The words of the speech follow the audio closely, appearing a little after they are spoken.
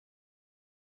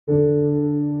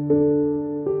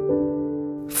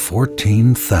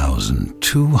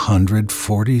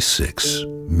14,246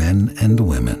 men and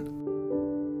women.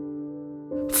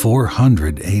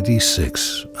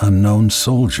 486 unknown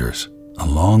soldiers,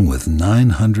 along with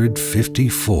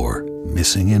 954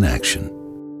 missing in action,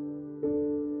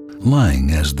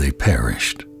 lying as they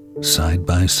perished, side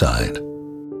by side.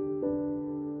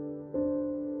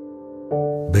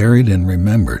 Buried and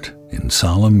remembered in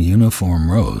solemn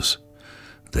uniform rows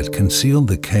that conceal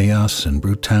the chaos and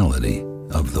brutality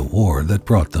of the war that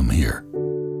brought them here.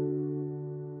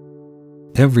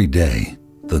 Every day,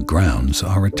 the grounds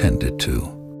are attended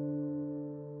to,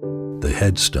 the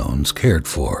headstones cared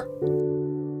for,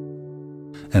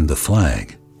 and the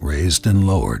flag raised and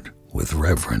lowered with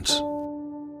reverence.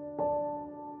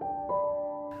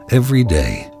 Every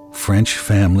day, French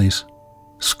families,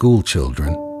 school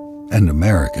children, and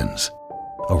Americans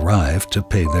arrive to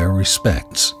pay their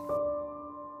respects,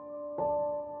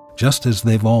 just as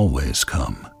they've always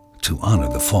come to honor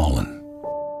the fallen.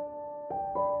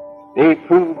 They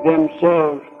proved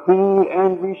themselves cool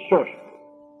and resourceful.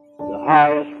 The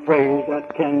highest praise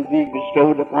that can be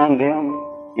bestowed upon them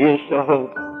is the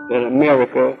hope that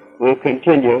America will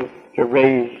continue to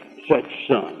raise such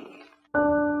sons.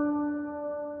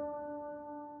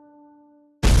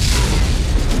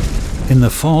 In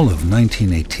the fall of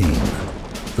 1918,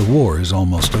 the war is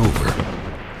almost over,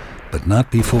 but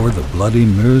not before the bloody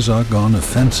Meuse-Argonne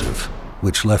Offensive,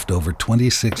 which left over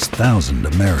 26,000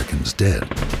 Americans dead.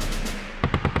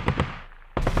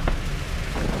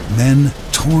 Men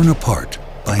torn apart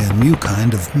by a new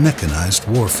kind of mechanized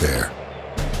warfare.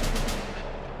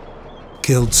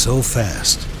 Killed so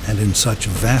fast and in such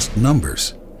vast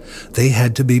numbers, they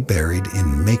had to be buried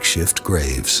in makeshift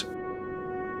graves.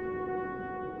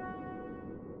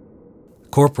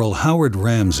 Corporal Howard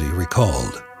Ramsey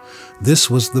recalled, "This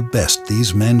was the best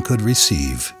these men could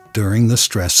receive during the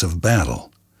stress of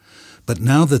battle. But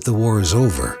now that the war is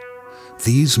over,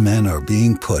 these men are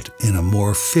being put in a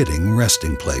more fitting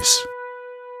resting place."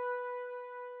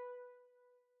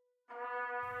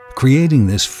 Creating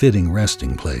this fitting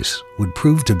resting place would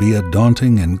prove to be a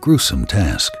daunting and gruesome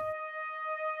task.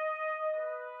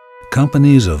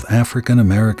 Companies of African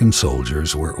American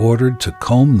soldiers were ordered to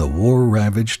comb the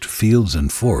war-ravaged fields and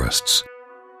forests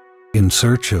in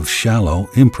search of shallow,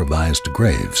 improvised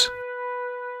graves.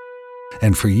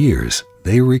 And for years,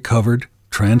 they recovered,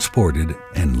 transported,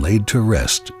 and laid to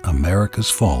rest America's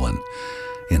fallen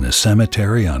in a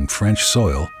cemetery on French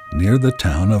soil near the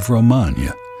town of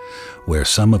Romagne, where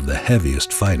some of the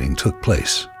heaviest fighting took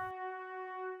place.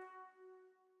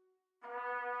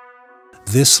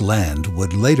 This land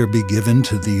would later be given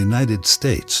to the United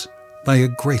States by a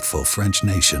grateful French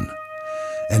nation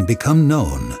and become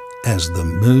known as the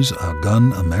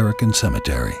Meuse-Argonne American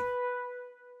Cemetery.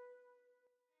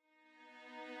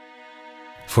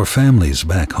 For families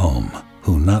back home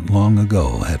who not long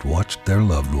ago had watched their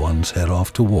loved ones head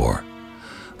off to war,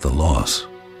 the loss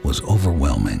was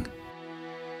overwhelming.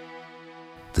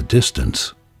 The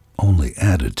distance only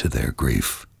added to their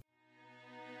grief.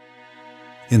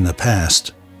 In the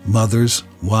past, mothers,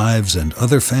 wives, and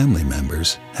other family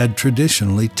members had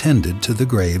traditionally tended to the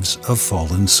graves of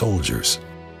fallen soldiers.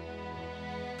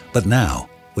 But now,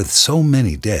 with so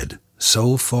many dead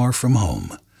so far from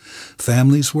home,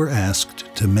 families were asked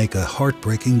to make a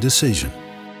heartbreaking decision.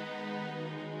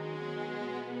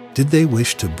 Did they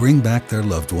wish to bring back their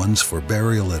loved ones for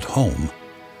burial at home,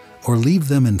 or leave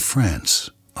them in France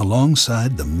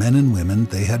alongside the men and women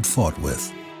they had fought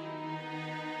with?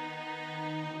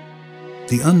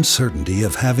 The uncertainty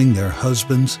of having their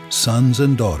husbands, sons,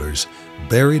 and daughters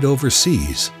buried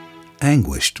overseas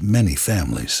anguished many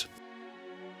families.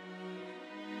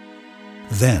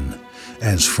 Then,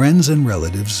 as friends and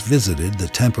relatives visited the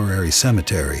temporary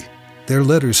cemetery, their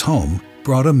letters home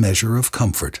brought a measure of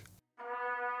comfort.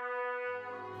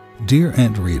 "Dear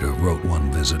Aunt Rita," wrote one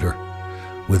visitor,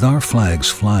 "with our flags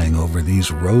flying over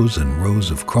these rows and rows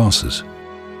of crosses,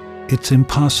 it's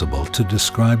impossible to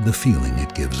describe the feeling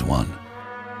it gives one.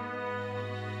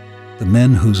 The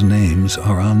men whose names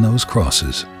are on those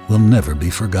crosses will never be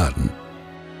forgotten.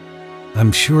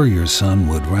 I'm sure your son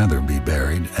would rather be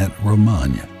buried at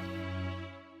Romagne."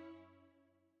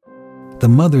 The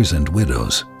mothers and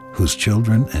widows whose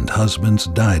children and husbands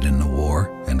died in the war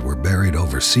and were buried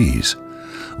overseas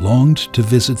longed to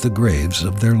visit the graves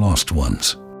of their lost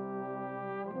ones.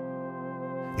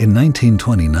 In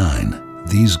 1929,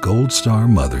 these Gold Star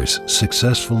mothers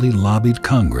successfully lobbied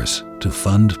Congress to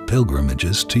fund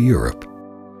pilgrimages to Europe.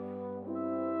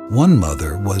 One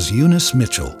mother was Eunice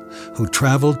Mitchell, who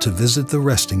traveled to visit the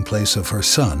resting place of her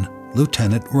son,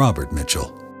 Lieutenant Robert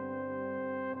Mitchell.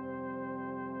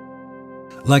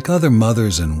 Like other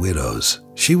mothers and widows,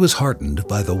 she was heartened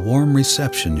by the warm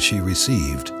reception she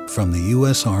received from the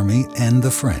U.S. Army and the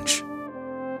French.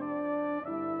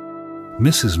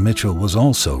 Mrs. Mitchell was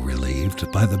also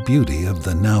relieved by the beauty of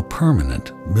the now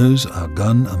permanent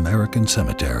Meuse-Argonne American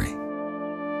Cemetery.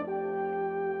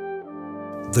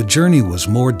 The journey was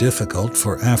more difficult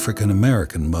for African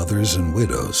American mothers and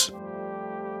widows.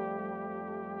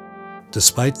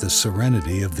 Despite the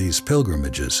serenity of these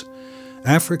pilgrimages,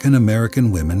 African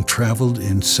American women traveled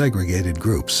in segregated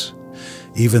groups,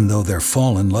 even though their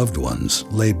fallen loved ones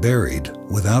lay buried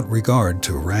without regard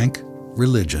to rank,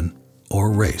 religion,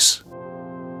 or race.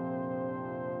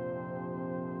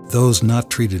 Those not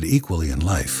treated equally in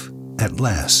life, at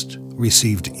last,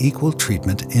 received equal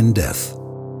treatment in death.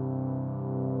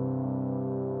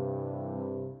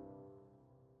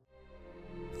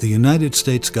 The United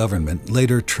States government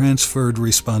later transferred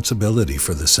responsibility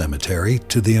for the cemetery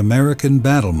to the American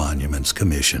Battle Monuments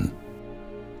Commission.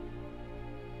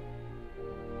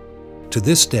 To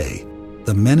this day,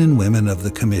 the men and women of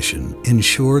the commission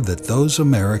ensure that those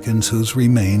Americans whose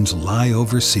remains lie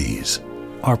overseas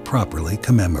are properly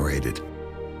commemorated.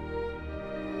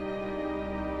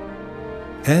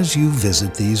 As you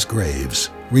visit these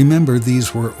graves, remember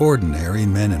these were ordinary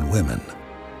men and women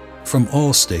from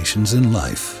all stations in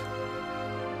life.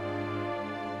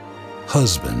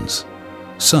 Husbands,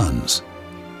 sons,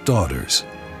 daughters,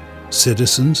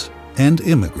 citizens, and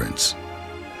immigrants,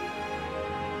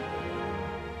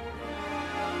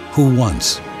 who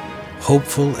once,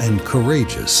 hopeful and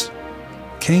courageous,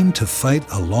 came to fight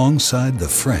alongside the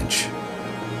French,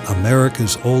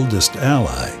 America's oldest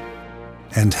ally,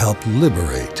 and help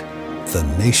liberate the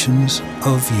nations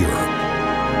of Europe.